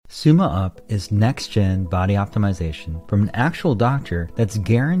Suma Up is next-gen body optimization from an actual doctor that's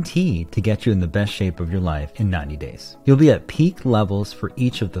guaranteed to get you in the best shape of your life in 90 days. You'll be at peak levels for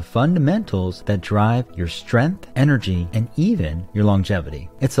each of the fundamentals that drive your strength, energy, and even your longevity.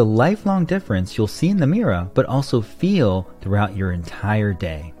 It's a lifelong difference you'll see in the mirror, but also feel throughout your entire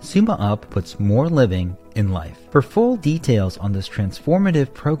day. Suma Up puts more living in life. For full details on this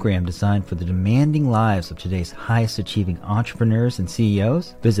transformative program designed for the demanding lives of today's highest achieving entrepreneurs and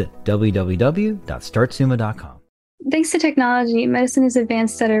CEOs, visit www.startsuma.com. Thanks to technology, medicine has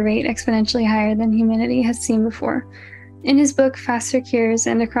advanced at a rate exponentially higher than humanity has seen before. In his book, Faster Cures,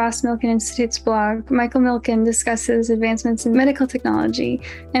 and across Milken Institute's blog, Michael Milken discusses advancements in medical technology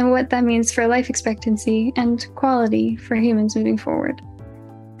and what that means for life expectancy and quality for humans moving forward.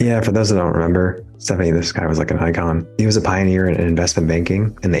 Yeah, for those that don't remember, Stephanie, this guy was like an icon. He was a pioneer in investment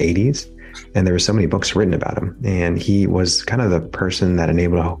banking in the 80s, and there were so many books written about him. And he was kind of the person that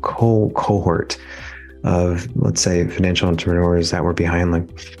enabled a whole cohort of, let's say, financial entrepreneurs that were behind like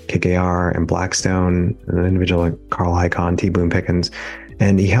KKR and Blackstone, an individual like Carl Icahn, T. Boone Pickens.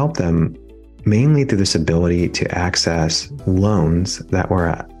 And he helped them mainly through this ability to access loans that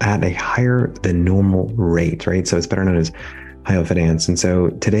were at a higher than normal rate, right? So it's better known as high finance. And so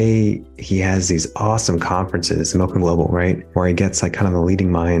today he has these awesome conferences, Milken Global, right? Where he gets like kind of the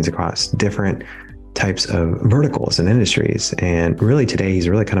leading minds across different types of verticals and industries. And really today he's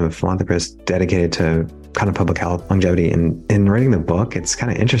really kind of a philanthropist dedicated to kind of public health, longevity. And in writing the book, it's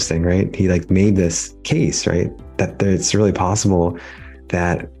kind of interesting, right? He like made this case, right? That it's really possible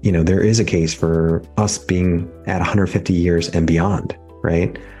that, you know, there is a case for us being at 150 years and beyond,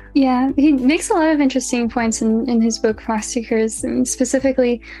 right? Yeah, he makes a lot of interesting points in his book, Faster Cures,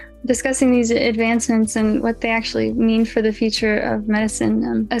 specifically discussing these advancements and what they actually mean for the future of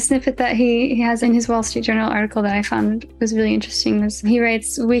medicine. A snippet that he has in his Wall Street Journal article that I found was really interesting was he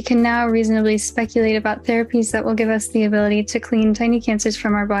writes, "We can now reasonably speculate about therapies that will give us the ability to clean tiny cancers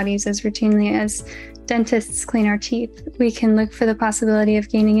from our bodies as routinely as dentists clean our teeth. We can look for the possibility of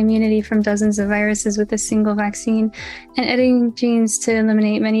gaining immunity from dozens of viruses with a single vaccine and editing genes to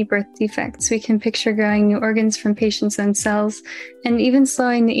eliminate many birth defects. We can picture growing new organs from patients' own cells and even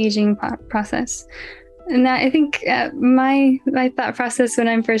slowing the aging process." And that, I think my thought process when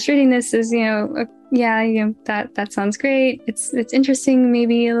I'm first reading this is, that sounds great. It's interesting,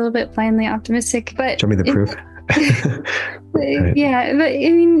 maybe a little bit blindly optimistic, but show me the proof. Right. Yeah, but I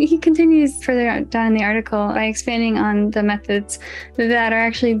mean, he continues further down in the article by expanding on the methods that are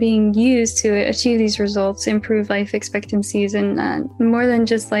actually being used to achieve these results, improve life expectancies, and more than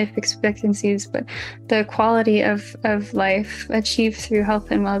just life expectancies, but the quality of life achieved through health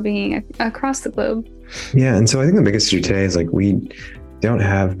and well-being across the globe. Yeah, and so I think the biggest issue today is like we don't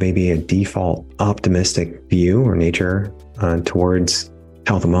have maybe a default optimistic view or nature towards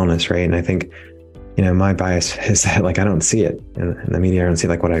health and wellness, right? And I think, you know, my bias is that like I don't see it in the media. I don't see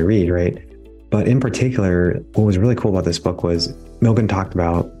like what I read, right? But in particular, what was really cool about this book was Milken talked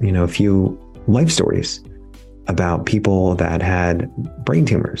about, you know, a few life stories about people that had brain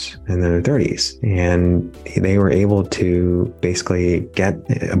tumors in their 30s, and they were able to basically get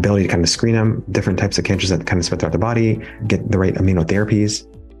the ability to kind of screen them, different types of cancers that kind of spread throughout the body, get the right immunotherapies,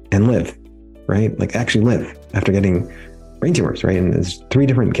 and live, right? Like actually live after getting brain tumors, right? And there's 3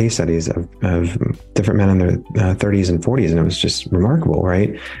 different case studies of different men in their 30s and 40s, and it was just remarkable,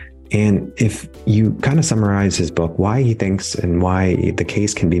 right? And if you kind of summarize his book, why he thinks and why the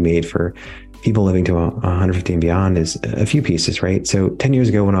case can be made for people living to 150 and beyond is a few pieces, right? So 10 years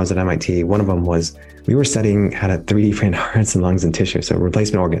ago when I was at MIT, one of them was we were studying how to 3D print hearts and lungs and tissue, so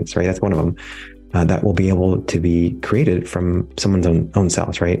replacement organs, right? That's one of them. That will be able to be created from someone's own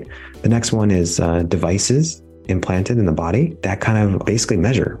cells, right? The next one is devices implanted in the body that kind of basically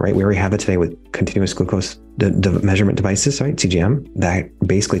measure, right? We already have it today with continuous glucose measurement devices, right? CGM, that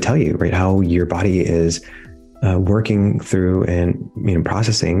basically tell you, right, how your body is working through and, you know,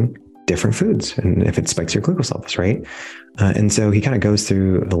 processing different foods and if it spikes your glucose levels, right? And so he kind of goes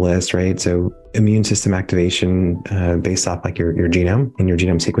through the list, right? So immune system activation based off like your genome and your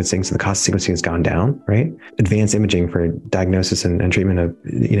genome sequencing. So the cost of sequencing has gone down, right? Advanced imaging for diagnosis and treatment of,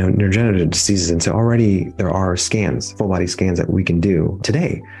 you know, neurodegenerative diseases. And so already there are scans, full body scans that we can do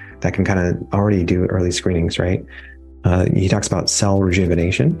today that can kind of already do early screenings, right? He talks about cell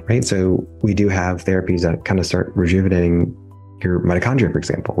rejuvenation, right? So we do have therapies that kind of start rejuvenating your mitochondria, for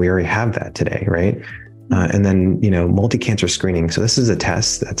example. We already have that today, right? And then, you know, multi-cancer screening. So this is a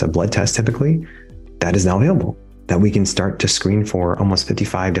test, that's a blood test typically, that is now available, that we can start to screen for almost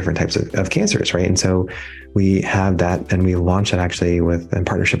 55 different types of cancers, right? And so we have that, and we launched it actually in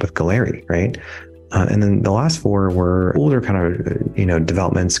partnership with Galleri, right? And then the last four were older kind of,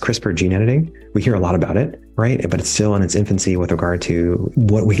 developments, CRISPR gene editing. We hear a lot about it, right? But it's still in its infancy with regard to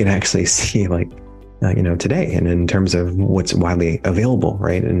what we can actually see today and in terms of what's widely available,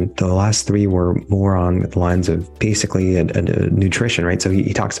 right? And the last three were more on the lines of basically a nutrition, right? So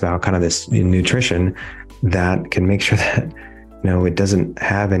he talks about kind of this nutrition that can make sure that, it doesn't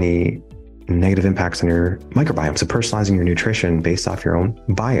have any negative impacts on your microbiome. So personalizing your nutrition based off your own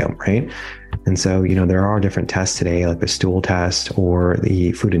biome, right? And so, there are different tests today, like the stool test or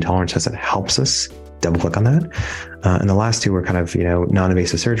the food intolerance test that helps us double click on that. And the last two were kind of,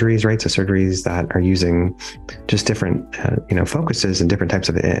 non-invasive surgeries, right? So surgeries that are using just different, focuses and different types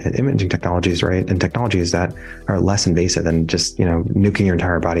of imaging technologies, right? And technologies that are less invasive than just, nuking your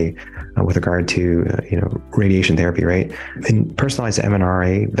entire body with regard to, radiation therapy, right? And personalized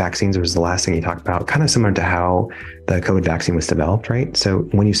mRNA vaccines was the last thing you talked about, kind of similar to how the COVID vaccine was developed, right? So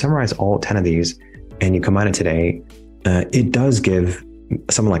when you summarize all 10 of these and you combine it today, it does give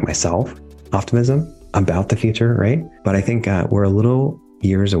someone like myself optimism about the future, right? But I think we're a little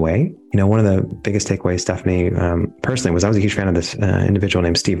years away. One of the biggest takeaways, Stephanie, personally, was I was a huge fan of this individual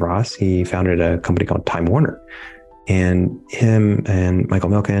named Steve Ross. He founded a company called Time Warner. And him and Michael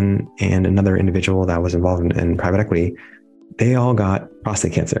Milken and another individual that was involved in private equity, they all got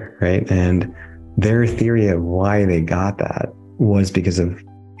prostate cancer, right? And their theory of why they got that was because of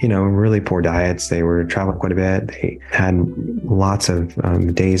really poor diets. They were traveling quite a bit. They had lots of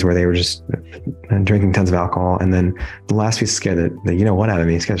days where they were just drinking tons of alcohol. And then the last piece scared out of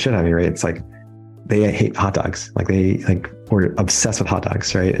me, scared the shit out of me, right? It's like they hate hot dogs. Like they were obsessed with hot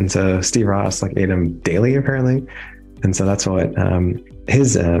dogs, right? And so Steve Ross ate them daily apparently. And so that's what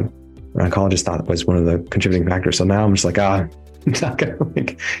his oncologist thought was one of the contributing factors. So now I'm just I'm not gonna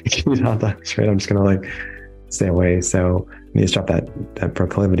eat hot dogs, right? I'm just gonna stay away. So I need to stop that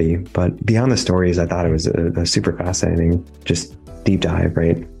proclivity. But beyond the stories, I thought it was a super fascinating, just deep dive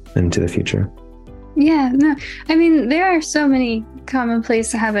right into the future. Yeah, no, I mean, there are so many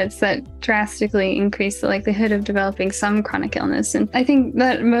commonplace habits that drastically increase the likelihood of developing some chronic illness. And I think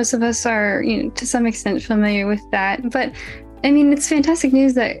that most of us are, to some extent familiar with that. But I mean, it's fantastic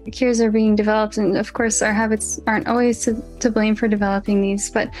news that cures are being developed. And of course, our habits aren't always to blame for developing these.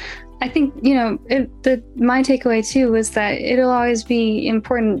 But I think, my takeaway too was that it'll always be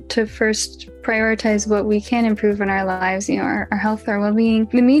important to first prioritize what we can improve in our lives, our health, our well-being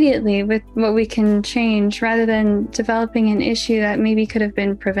immediately with what we can change rather than developing an issue that maybe could have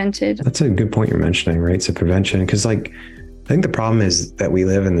been prevented. That's a good point you're mentioning, right? So prevention, because I think the problem is that we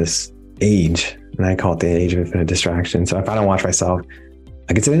live in this age, and I call it the age of infinite distraction. So if I don't watch myself,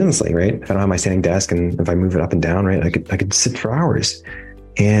 I could sit endlessly, right? If I don't have my standing desk and if I move it up and down, right, I could sit for hours.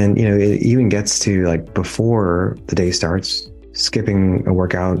 And, it even gets to before the day starts, skipping a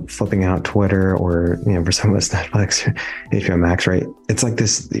workout, flipping out Twitter, or, for some of us, Netflix, or HBO Max, right? It's like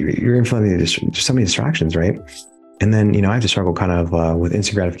this, you're in front of just so many distractions, right? And then, I have to struggle kind of with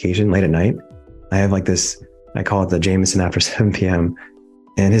instant gratification late at night. I have this, I call it the Jameson after 7 p.m.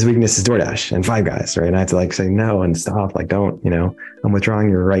 And his weakness is DoorDash and Five Guys, right? And I have to say no and stop, don't, I'm withdrawing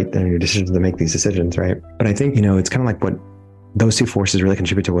your right and your decision to make these decisions, right? But I think, it's kind of what those two forces really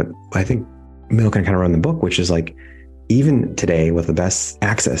contribute to what I think Milken kind of wrote in the book, which is even today with the best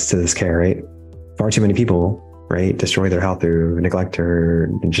access to this care, right? Far too many people, right, destroy their health through neglect or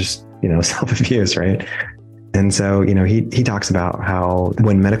just, self-abuse, right? And so, he talks about how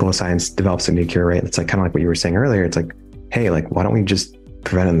when medical science develops a new cure, right, it's kind of like what you were saying earlier. It's hey, why don't we just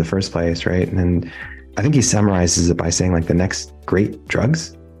prevent it in the first place, right? And I think he summarizes it by saying the next great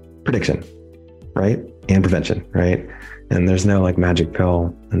drugs, prediction, right? And prevention, right? And there's no magic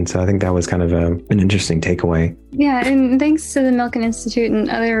pill. And so I think that was kind of an interesting takeaway. Yeah, and thanks to the Milken Institute and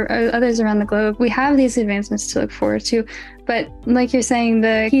others around the globe, we have these advancements to look forward to. But like you're saying,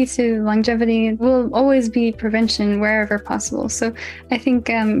 the key to longevity will always be prevention wherever possible. So I think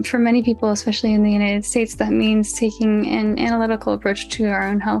for many people, especially in the United States, that means taking an analytical approach to our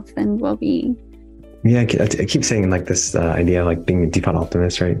own health and well-being. Yeah, I keep saying this idea of being a default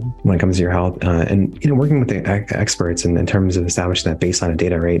optimist, right? When it comes to your health and, working with the experts in terms of establishing that baseline of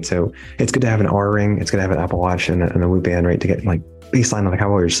data, right? So it's good to have an Oura Ring. It's good to have an Apple Watch and a Whoop band, right? To get baseline of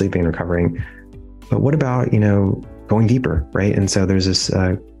how well you're sleeping and recovering. But what about, going deeper, right? And so there's this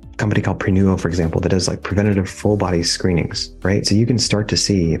company called Prenuo, for example, that does preventative full body screenings, right? So you can start to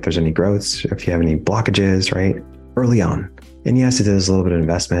see if there's any growths, if you have any blockages, right? Early on. And yes, it is a little bit of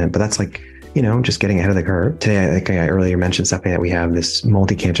investment, but that's just getting ahead of the curve. Today, I think I earlier mentioned something that we have this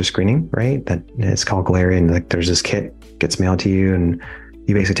multi-cancer screening, right? That it's called Galarian. There's this kit gets mailed to you and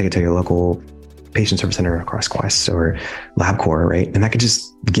you basically take it to your local Patient Service Center across Quest or LabCorp, right? And that could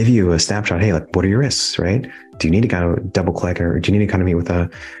just give you a snapshot. Hey, like, what are your risks, right? Do you need to kind of double click, or do you need to kind of meet with a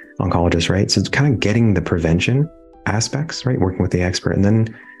oncologist, right? So it's kind of getting the prevention aspects, right? Working with the expert. And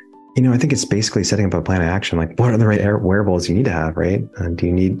then, I think it's basically setting up a plan of action. Like, what are the right wearables you need to have, right? Do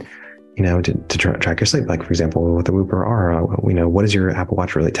you need, to track your sleep? Like, for example, with the Whoop or Aura, what is your Apple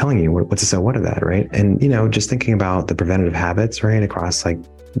Watch really telling you? What's the so what of that, right? And, just thinking about the preventative habits, right? Across like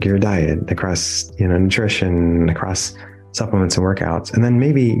your diet, across, nutrition, across supplements and workouts. And then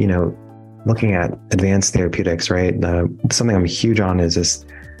maybe, looking at advanced therapeutics, right? Something I'm huge on is this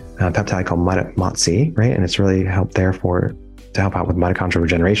peptide called MOTS-c, right? And it's really to help out with mitochondrial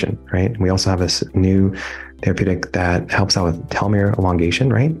regeneration, right? We also have this new therapeutic that helps out with telomere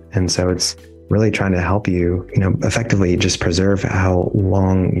elongation, right? And so it's really trying to help you, effectively just preserve how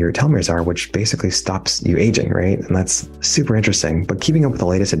long your telomeres are, which basically stops you aging, right? And that's super interesting. But keeping up with the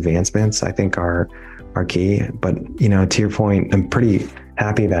latest advancements, I think are key. But, to your point, I'm pretty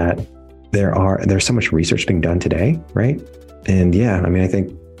happy that there's so much research being done today, right? And yeah, I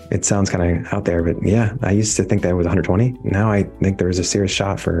think it sounds kind of out there, but yeah, I used to think that it was 120. Now I think there is a serious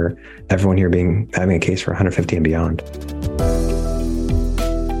shot for everyone here having a case for 150 and beyond.